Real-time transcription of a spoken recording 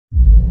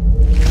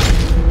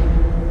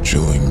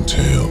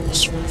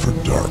Tales for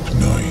Dark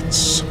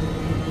Nights.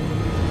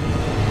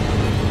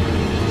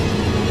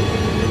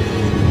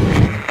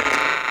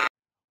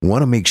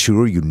 Want to make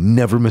sure you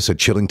never miss a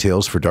Chilling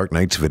Tales for Dark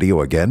Nights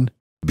video again?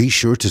 Be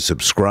sure to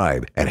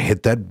subscribe and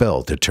hit that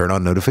bell to turn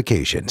on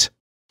notifications.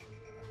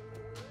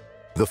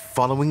 The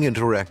following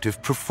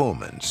interactive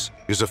performance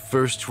is a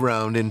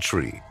first-round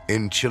entry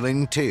in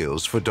Chilling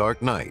Tales for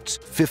Dark Nights'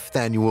 5th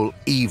annual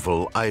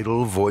Evil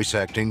Idol voice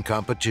acting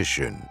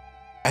competition.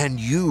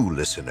 And you,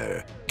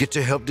 listener, get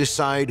to help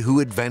decide who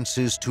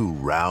advances to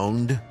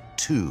Round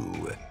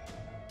 2.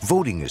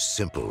 Voting is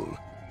simple.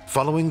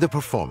 Following the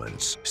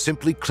performance,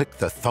 simply click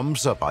the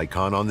thumbs up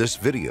icon on this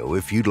video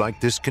if you'd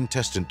like this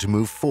contestant to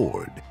move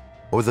forward,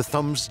 or the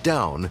thumbs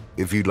down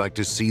if you'd like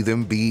to see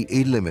them be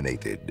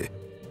eliminated.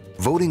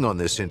 Voting on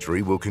this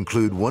entry will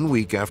conclude 1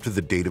 week after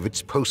the date of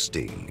its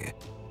posting.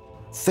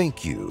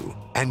 Thank you,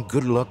 and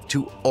good luck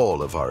to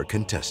all of our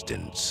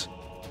contestants.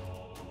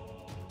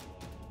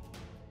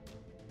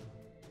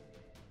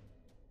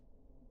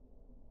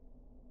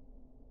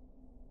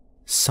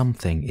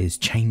 Something is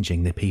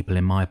changing the people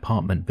in my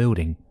apartment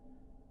building.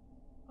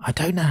 I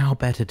don't know how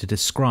better to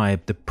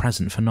describe the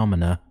present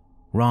phenomena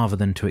rather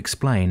than to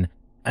explain,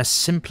 as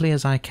simply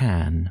as I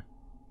can,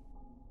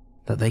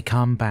 that they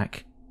come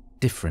back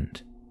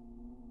different.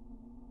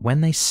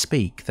 When they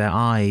speak, their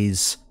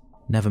eyes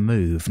never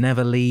move,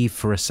 never leave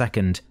for a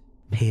second,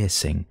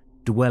 piercing,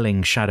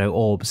 dwelling shadow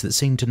orbs that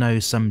seem to know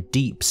some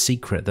deep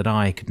secret that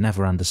I could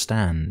never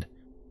understand.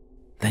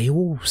 They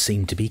all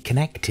seem to be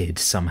connected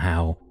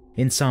somehow,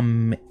 in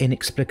some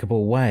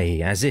inexplicable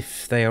way, as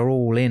if they are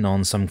all in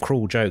on some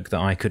cruel joke that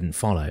I couldn't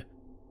follow.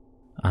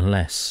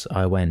 Unless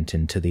I went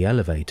into the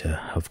elevator,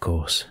 of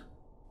course.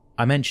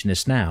 I mention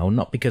this now,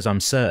 not because I'm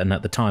certain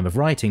at the time of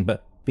writing,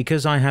 but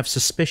because I have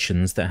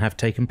suspicions that have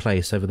taken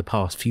place over the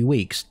past few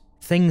weeks,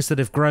 things that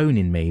have grown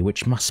in me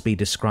which must be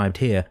described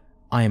here.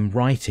 I am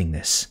writing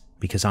this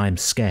because I am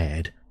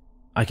scared.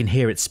 I can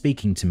hear it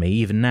speaking to me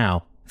even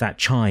now, that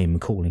chime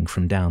calling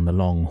from down the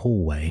long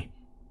hallway.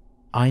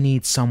 I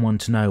need someone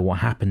to know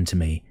what happened to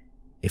me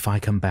if I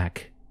come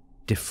back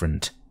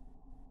different.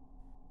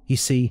 You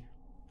see,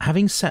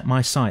 having set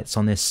my sights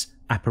on this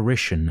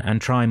apparition and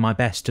trying my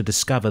best to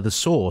discover the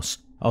source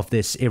of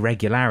this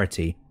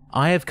irregularity,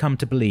 I have come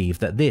to believe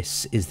that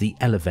this is the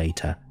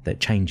elevator that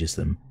changes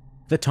them.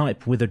 The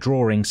type with a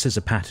drawing scissor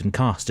pattern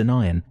cast in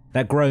iron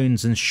that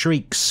groans and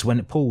shrieks when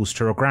it pulls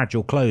to a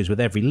gradual close with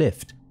every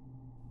lift.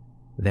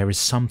 There is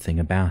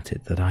something about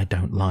it that I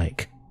don't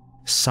like.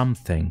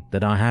 Something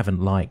that I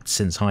haven't liked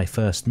since I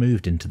first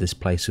moved into this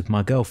place with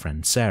my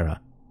girlfriend, Sarah,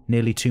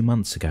 nearly 2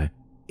 months ago.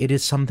 It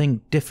is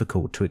something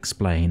difficult to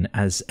explain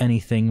as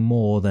anything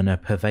more than a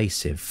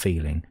pervasive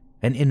feeling,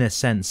 an inner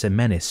sense of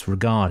menace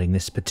regarding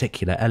this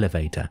particular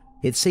elevator.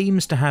 It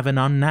seems to have an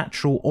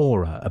unnatural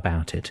aura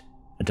about it,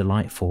 a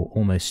delightful,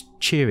 almost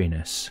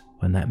cheeriness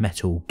when that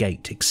metal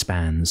gate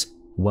expands,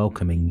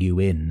 welcoming you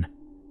in.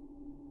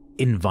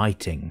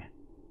 Inviting.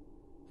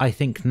 I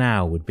think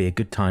now would be a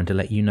good time to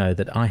let you know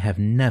that I have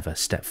never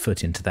stepped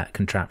foot into that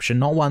contraption,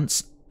 not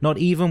once, not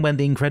even when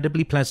the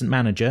incredibly pleasant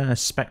manager, a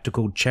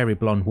spectacled cherry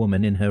blonde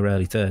woman in her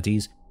early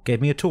 30s,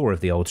 gave me a tour of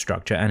the old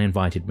structure and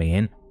invited me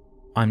in.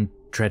 I'm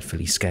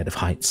dreadfully scared of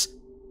heights,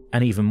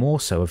 and even more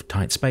so of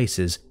tight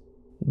spaces.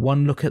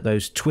 One look at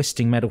those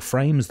twisting metal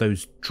frames,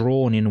 those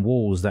drawn-in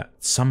walls, that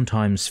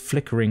sometimes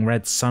flickering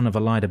red sun of a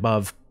light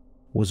above,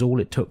 was all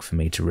it took for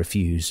me to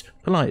refuse,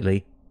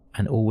 politely,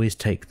 and always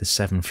take the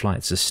 7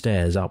 flights of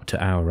stairs up to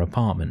our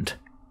apartment.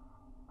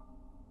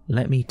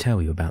 Let me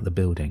tell you about the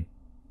building.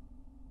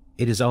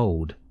 It is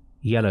old,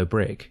 yellow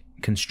brick,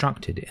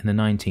 constructed in the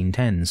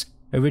 1910s,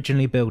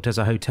 originally built as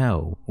a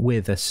hotel,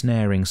 with a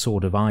snaring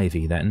sword of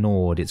ivy that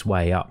gnawed its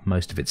way up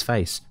most of its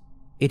face.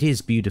 It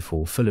is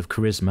beautiful, full of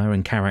charisma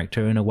and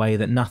character in a way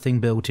that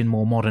nothing built in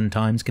more modern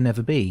times can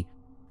ever be.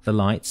 The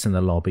lights in the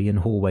lobby and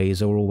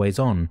hallways are always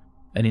on,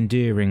 an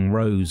endearing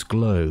rose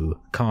glow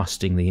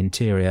casting the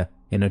interior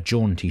in a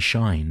jaunty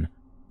shine,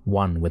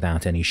 one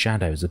without any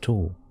shadows at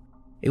all.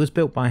 It was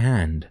built by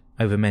hand,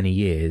 over many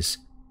years,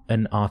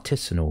 an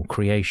artisanal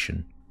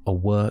creation, a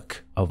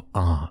work of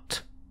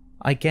art.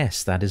 I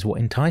guess that is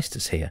what enticed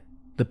us here,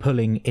 the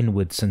pulling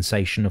inward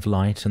sensation of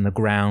light and the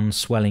ground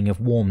swelling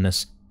of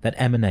warmness that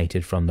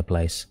emanated from the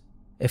place.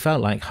 It felt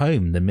like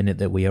home the minute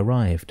that we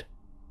arrived.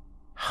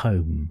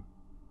 Home.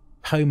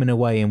 Home in a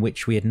way in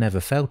which we had never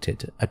felt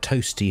it, a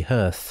toasty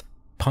hearth,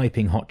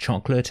 piping hot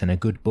chocolate and a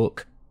good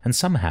book, and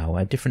somehow,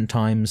 at different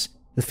times,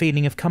 the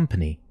feeling of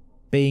company,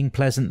 being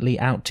pleasantly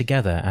out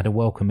together at a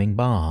welcoming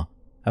bar,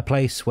 a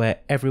place where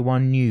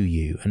everyone knew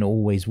you and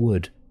always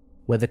would,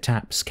 where the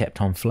taps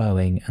kept on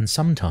flowing, and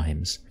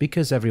sometimes,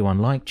 because everyone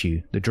liked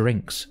you, the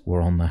drinks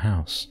were on the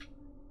house.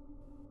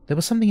 There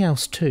was something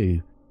else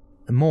too,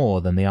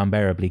 more than the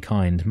unbearably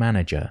kind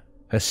manager,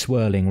 her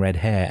swirling red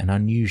hair and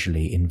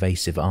unusually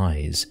invasive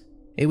eyes.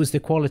 It was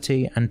the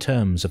quality and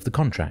terms of the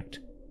contract.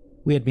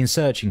 We had been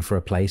searching for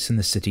a place in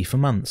the city for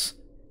months,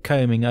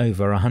 combing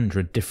over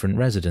 100 different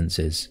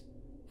residences,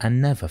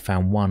 and never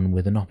found one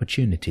with an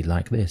opportunity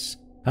like this.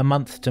 A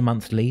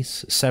month-to-month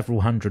lease,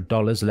 several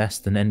 $100s less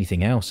than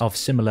anything else of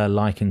similar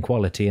like and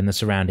quality in the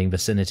surrounding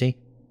vicinity.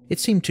 It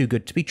seemed too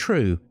good to be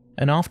true,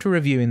 and after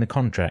reviewing the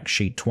contract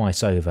sheet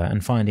twice over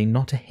and finding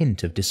not a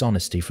hint of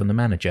dishonesty from the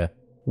manager,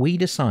 we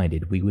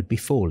decided we would be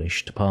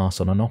foolish to pass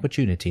on an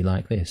opportunity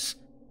like this.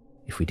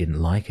 If we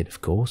didn't like it,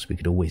 of course, we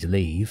could always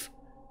leave.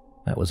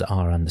 That was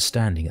our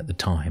understanding at the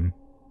time.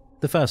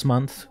 The first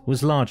month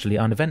was largely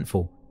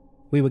uneventful.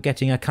 We were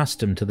getting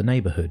accustomed to the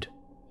neighbourhood,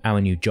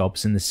 our new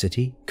jobs in the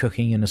city,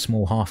 cooking in a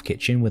small half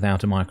kitchen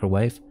without a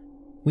microwave.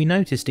 We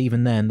noticed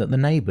even then that the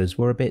neighbours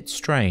were a bit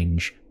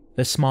strange.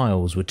 Their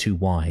smiles were too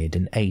wide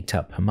and ate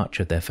up much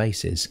of their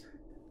faces.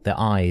 Their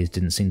eyes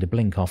didn't seem to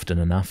blink often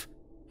enough,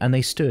 and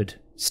they stood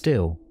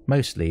still,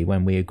 mostly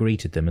when we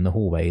greeted them in the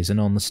hallways and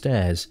on the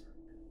stairs.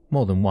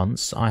 More than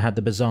once I had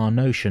the bizarre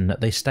notion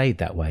that they stayed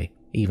that way,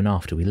 even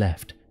after we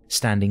left,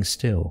 standing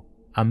still,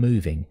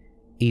 unmoving,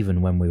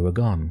 even when we were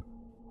gone.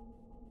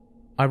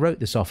 I wrote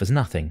this off as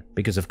nothing,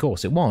 because of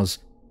course it was.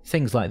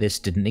 Things like this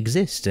didn't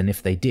exist, and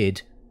if they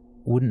did,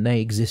 wouldn't they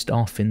exist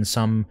off in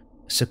some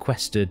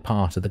sequestered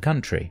part of the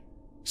country?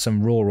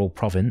 Some rural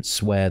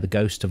province where the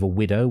ghost of a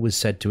widow was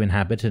said to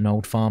inhabit an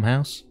old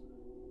farmhouse?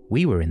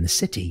 We were in the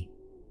city.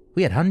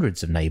 We had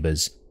hundreds of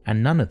neighbours,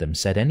 and none of them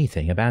said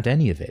anything about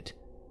any of it.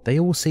 They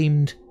all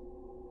seemed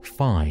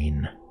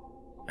fine.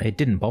 It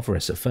didn't bother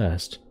us at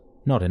first.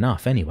 Not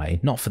enough anyway,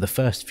 not for the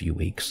first few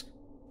weeks.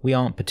 We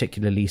aren't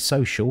particularly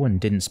social and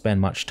didn't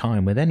spend much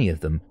time with any of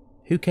them.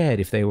 Who cared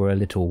if they were a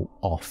little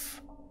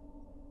off?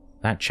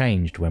 That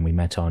changed when we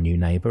met our new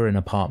neighbour in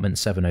apartment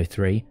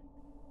 703.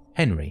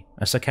 Henry,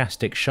 a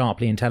sarcastic,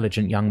 sharply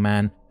intelligent young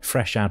man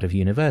fresh out of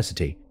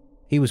university.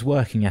 He was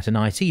working at an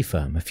IT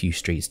firm a few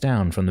streets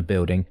down from the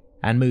building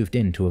and moved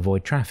in to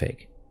avoid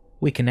traffic.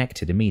 We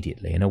connected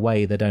immediately in a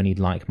way that only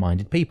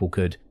like-minded people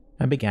could,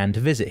 and began to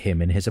visit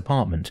him in his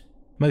apartment,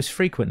 most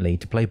frequently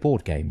to play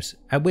board games,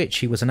 at which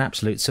he was an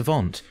absolute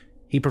savant.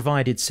 He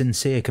provided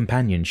sincere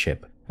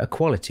companionship, a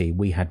quality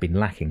we had been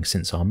lacking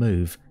since our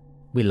move.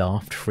 We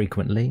laughed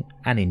frequently,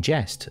 and in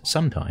jest,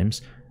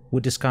 sometimes,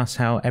 would discuss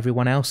how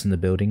everyone else in the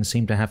building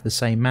seemed to have the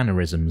same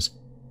mannerisms.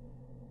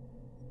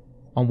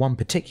 On one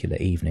particular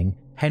evening,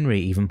 Henry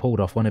even pulled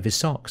off one of his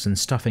socks and,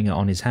 stuffing it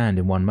on his hand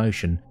in one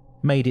motion,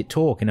 made it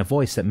talk in a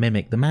voice that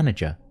mimicked the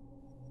manager.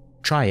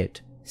 "Try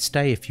it.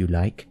 Stay if you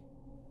like."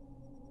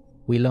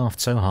 We laughed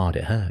so hard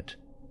it hurt,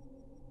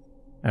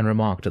 and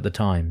remarked at the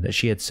time that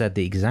she had said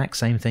the exact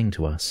same thing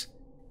to us.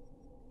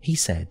 He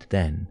said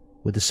then,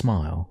 with a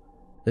smile,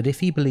 that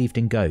if he believed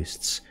in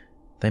ghosts,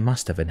 they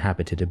must have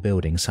inhabited a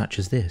building such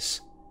as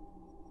this.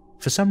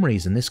 For some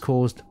reason, this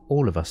caused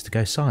all of us to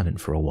go silent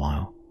for a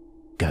while.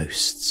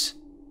 Ghosts.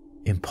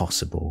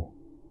 Impossible.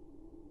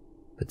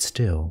 But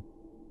still,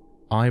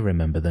 I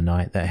remember the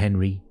night that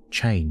Henry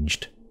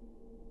changed.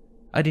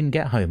 I didn't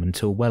get home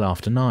until well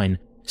after 9.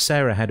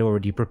 Sarah had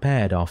already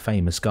prepared our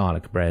famous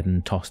garlic bread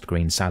and tossed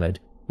green salad,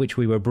 which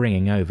we were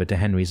bringing over to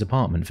Henry's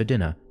apartment for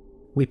dinner.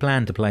 We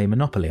planned to play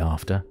Monopoly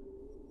after.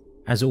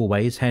 As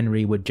always,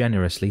 Henry would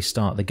generously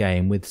start the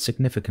game with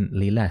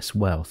significantly less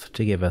wealth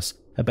to give us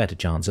a better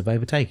chance of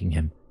overtaking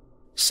him.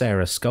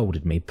 Sarah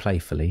scolded me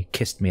playfully,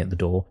 kissed me at the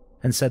door,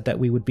 and said that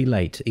we would be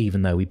late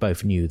even though we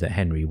both knew that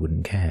Henry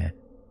wouldn't care.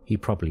 He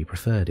probably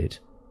preferred it.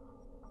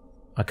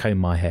 I combed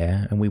my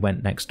hair and we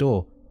went next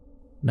door.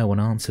 No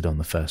one answered on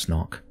the first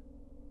knock.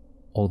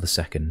 Or the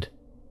second.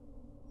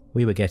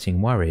 We were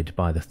getting worried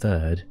by the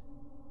third.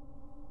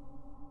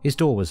 His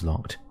door was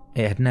locked.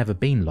 It had never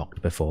been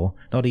locked before,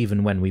 not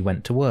even when we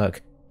went to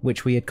work,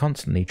 which we had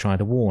constantly tried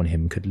to warn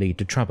him could lead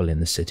to trouble in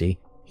the city.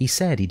 He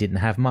said he didn't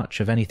have much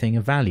of anything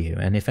of value,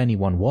 and if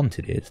anyone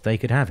wanted it, they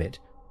could have it.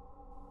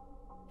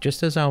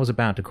 Just as I was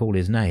about to call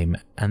his name,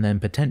 and then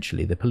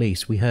potentially the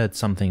police, we heard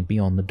something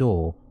beyond the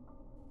door.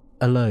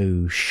 A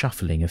low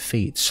shuffling of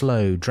feet,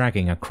 slow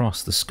dragging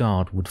across the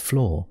scarred wood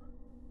floor.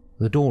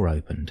 The door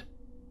opened,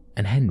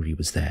 and Henry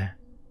was there,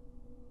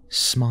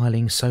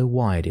 smiling so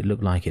wide it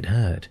looked like it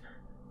hurt.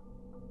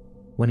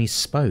 When he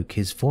spoke,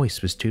 his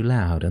voice was too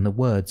loud and the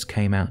words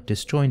came out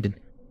disjointed.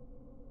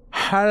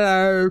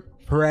 "Hello,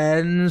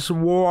 friends,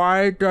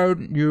 why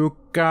don't you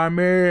come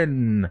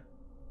in?"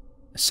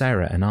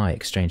 Sarah and I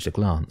exchanged a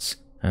glance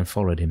and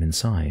followed him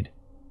inside.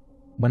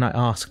 When I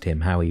asked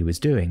him how he was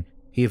doing,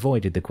 he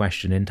avoided the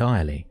question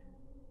entirely.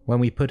 When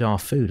we put our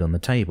food on the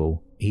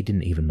table, he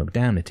didn't even look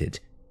down at it.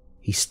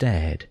 He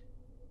stared,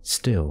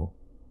 still,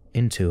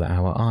 into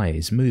our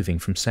eyes, moving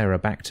from Sarah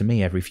back to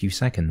me every few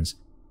seconds,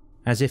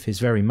 as if his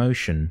very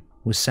motion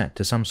was set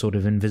to some sort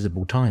of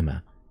invisible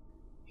timer.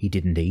 He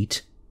didn't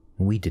eat,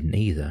 and we didn't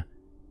either.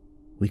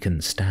 We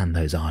couldn't stand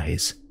those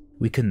eyes.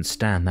 We couldn't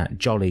stand that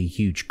jolly,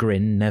 huge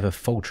grin, never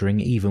faltering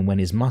even when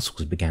his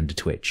muscles began to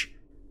twitch.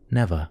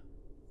 Never.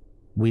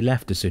 We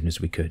left as soon as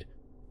we could.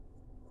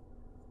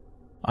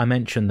 I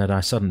mentioned that I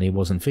suddenly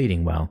wasn't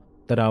feeling well,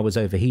 that I was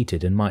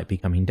overheated and might be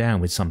coming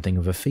down with something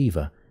of a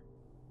fever.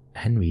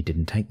 Henry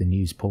didn't take the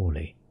news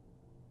poorly.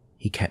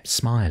 He kept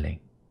smiling.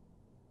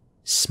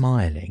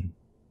 Smiling.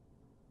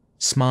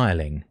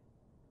 Smiling.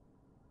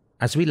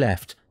 As we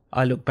left,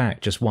 I looked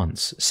back just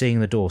once, seeing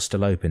the door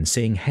still open,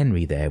 seeing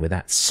Henry there with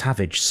that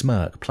savage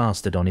smirk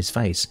plastered on his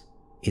face,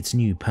 its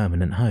new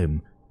permanent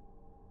home.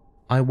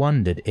 I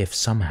wondered if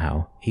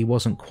somehow he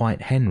wasn't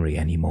quite Henry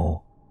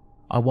anymore.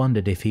 I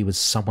wondered if he was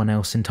someone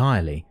else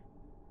entirely.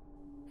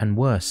 And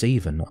worse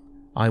even,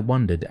 I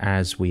wondered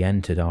as we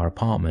entered our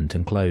apartment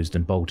and closed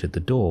and bolted the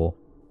door,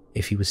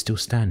 if he was still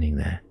standing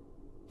there,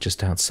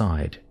 just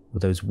outside,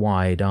 with those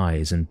wide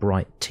eyes and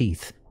bright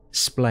teeth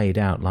splayed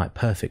out like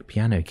perfect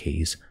piano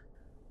keys.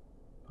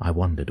 I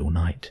wondered all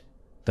night,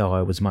 though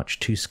I was much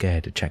too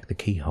scared to check the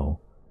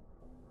keyhole.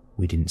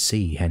 We didn't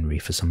see Henry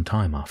for some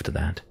time after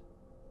that.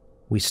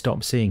 We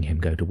stopped seeing him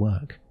go to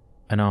work,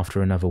 and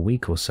after another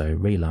week or so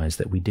realized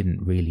that we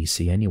didn't really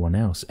see anyone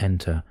else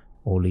enter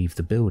or leave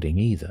the building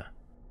either.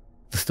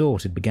 The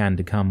thought had begun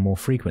to come more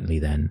frequently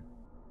then,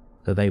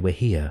 that they were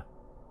here,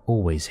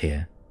 always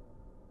here,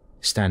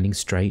 standing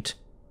straight,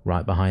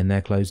 right behind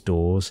their closed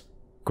doors,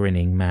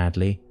 grinning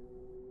madly,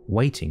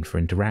 waiting for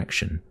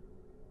interaction.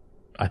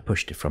 I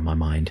pushed it from my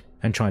mind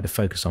and tried to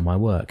focus on my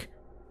work.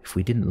 If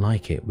we didn't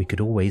like it, we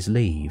could always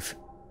leave,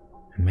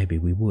 and maybe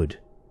we would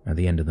at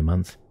the end of the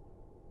month.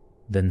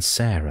 Then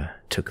Sarah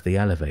took the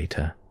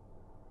elevator.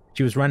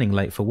 She was running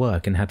late for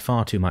work and had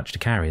far too much to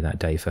carry that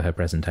day for her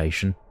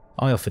presentation.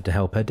 I offered to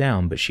help her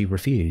down, but she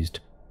refused.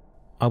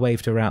 I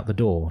waved her out the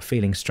door,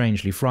 feeling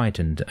strangely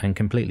frightened and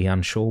completely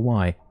unsure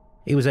why.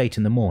 It was 8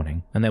 in the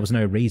morning, and there was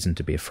no reason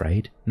to be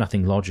afraid,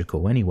 nothing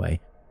logical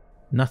anyway.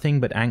 Nothing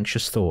but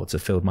anxious thoughts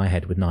had filled my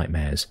head with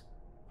nightmares.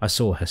 I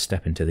saw her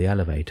step into the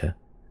elevator,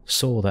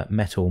 saw that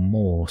metal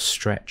maw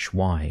stretch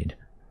wide,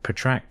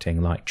 protracting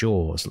like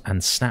jaws,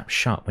 and snap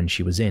shut when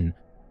she was in.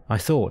 I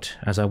thought,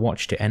 as I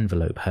watched it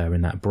envelope her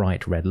in that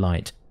bright red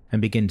light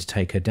and begin to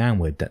take her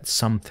downward, that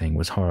something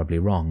was horribly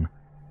wrong.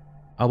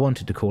 I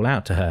wanted to call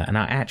out to her, and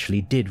I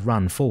actually did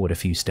run forward a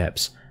few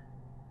steps.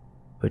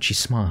 But she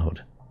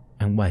smiled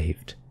and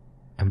waved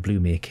and blew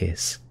me a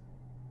kiss.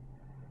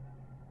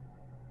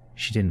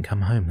 She didn't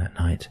come home that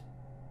night.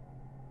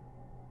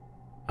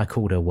 I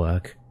called her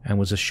work and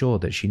was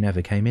assured that she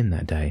never came in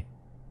that day.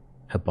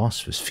 Her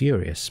boss was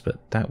furious,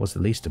 but that was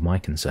the least of my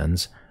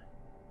concerns.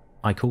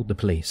 I called the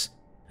police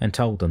and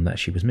told them that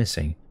she was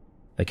missing.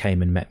 They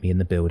came and met me in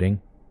the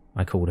building.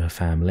 I called her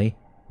family.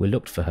 We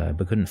looked for her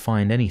but couldn't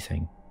find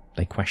anything.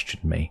 They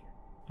questioned me.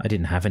 I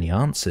didn't have any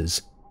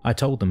answers. I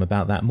told them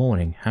about that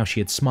morning, how she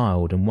had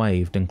smiled and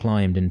waved and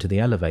climbed into the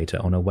elevator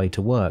on her way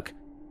to work.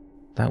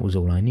 That was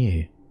all I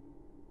knew.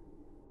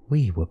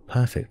 We were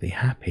perfectly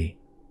happy.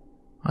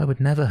 I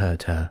would never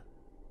hurt her.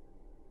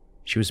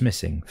 She was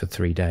missing for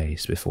 3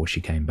 days before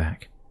she came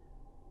back.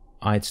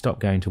 I had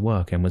stopped going to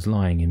work and was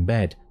lying in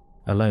bed,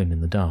 alone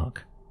in the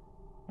dark.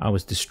 I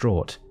was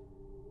distraught.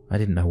 I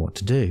didn't know what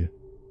to do.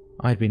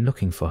 I had been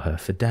looking for her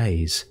for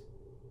days.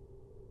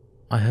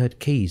 I heard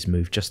keys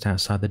move just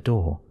outside the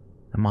door,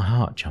 and my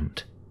heart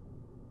jumped.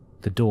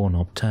 The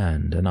doorknob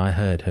turned, and I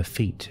heard her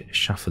feet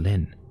shuffle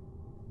in.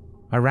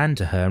 I ran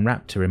to her and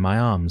wrapped her in my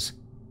arms.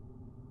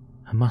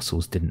 Her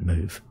muscles didn't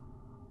move.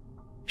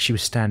 She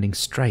was standing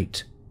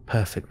straight,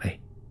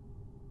 perfectly.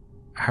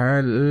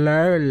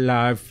 "Hello,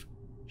 love,"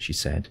 she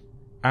said.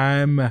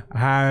 "I'm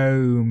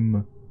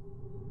home."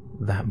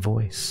 That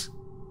voice.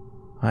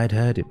 I had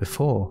heard it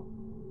before.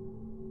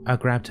 I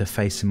grabbed her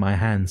face in my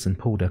hands and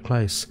pulled her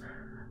close.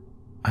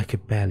 I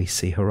could barely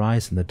see her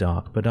eyes in the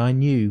dark, but I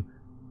knew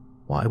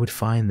what I would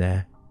find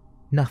there.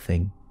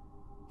 Nothing.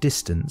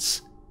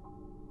 Distance.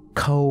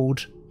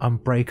 Cold,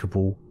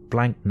 unbreakable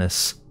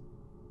blankness.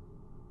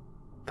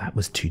 That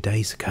was 2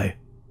 days ago.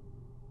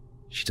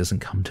 She doesn't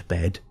come to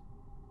bed.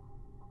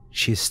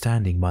 She is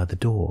standing by the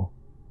door.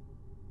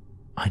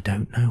 I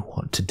don't know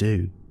what to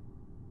do.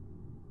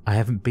 I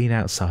haven't been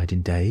outside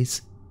in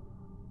days.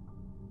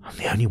 I'm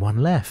the only one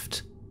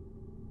left.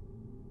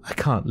 I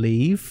can't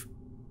leave.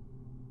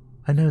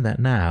 I know that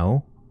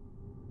now.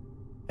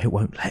 It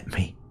won't let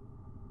me.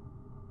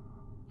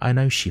 I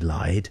know she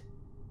lied.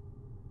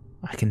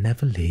 I can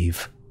never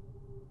leave.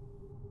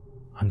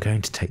 I'm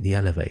going to take the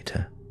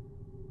elevator.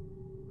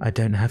 I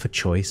don't have a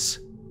choice.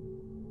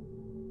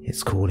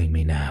 It's calling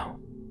me now.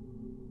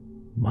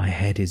 My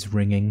head is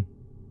ringing.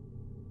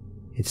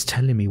 It's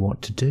telling me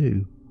what to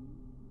do.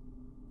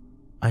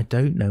 I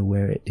don't know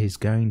where it is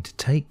going to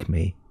take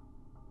me.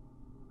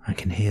 I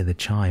can hear the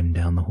chime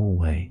down the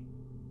hallway.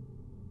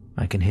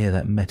 I can hear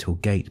that metal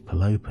gate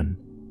pull open,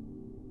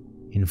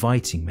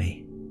 inviting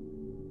me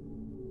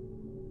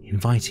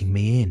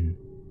in.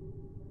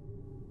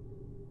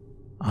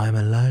 I'm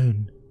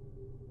alone.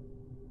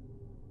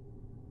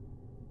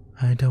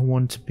 I don't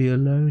want to be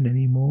alone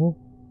anymore.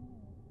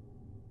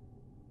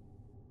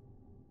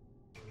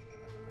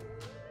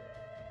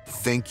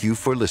 Thank you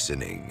for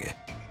listening.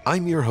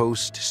 I'm your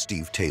host,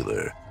 Steve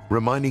Taylor,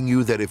 reminding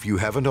you that if you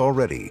haven't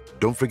already,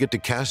 don't forget to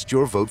cast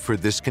your vote for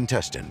this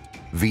contestant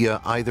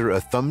via either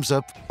a thumbs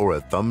up or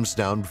a thumbs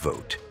down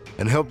vote,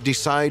 and help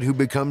decide who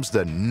becomes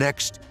the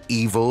next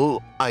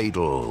evil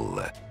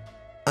idol.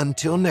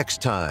 Until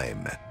next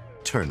time,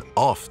 turn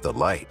off the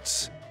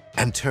lights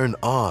and turn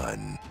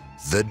on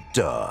the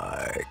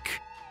dark.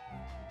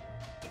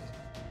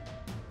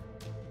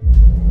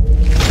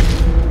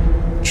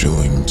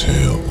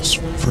 Tales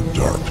for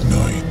Dark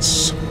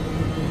Nights.